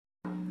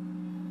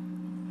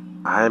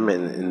I'm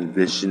an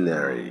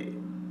visionary.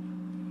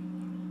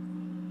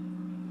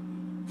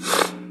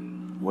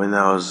 When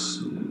I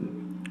was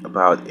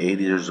about 8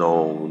 years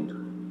old,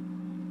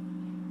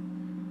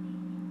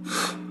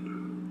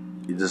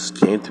 it just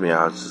came to me.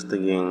 I was just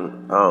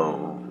thinking,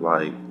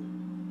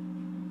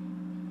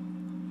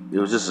 it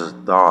was just a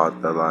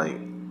thought that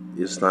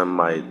Islam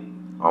might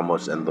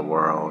almost end the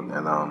world,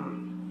 and I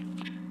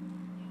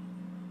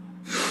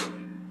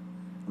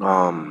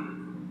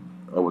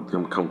would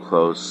come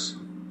close.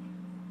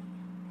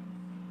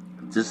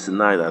 Just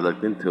tonight, I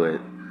looked into it,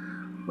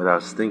 but I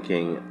was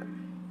thinking,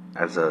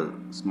 as a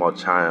small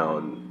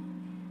child,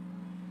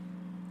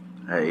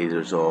 at 8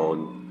 years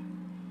old,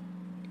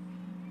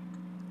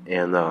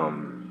 and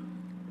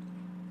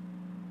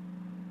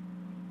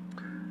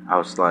I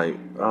was like,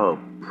 oh,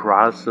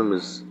 Protestant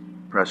is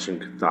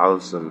pressuring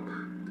Catholicism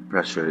to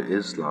pressure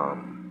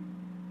Islam.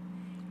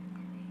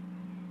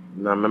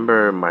 And I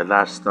remember my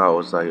last thought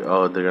was like,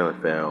 oh, they're gonna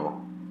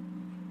fail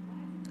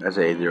as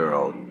an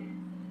 8-year-old.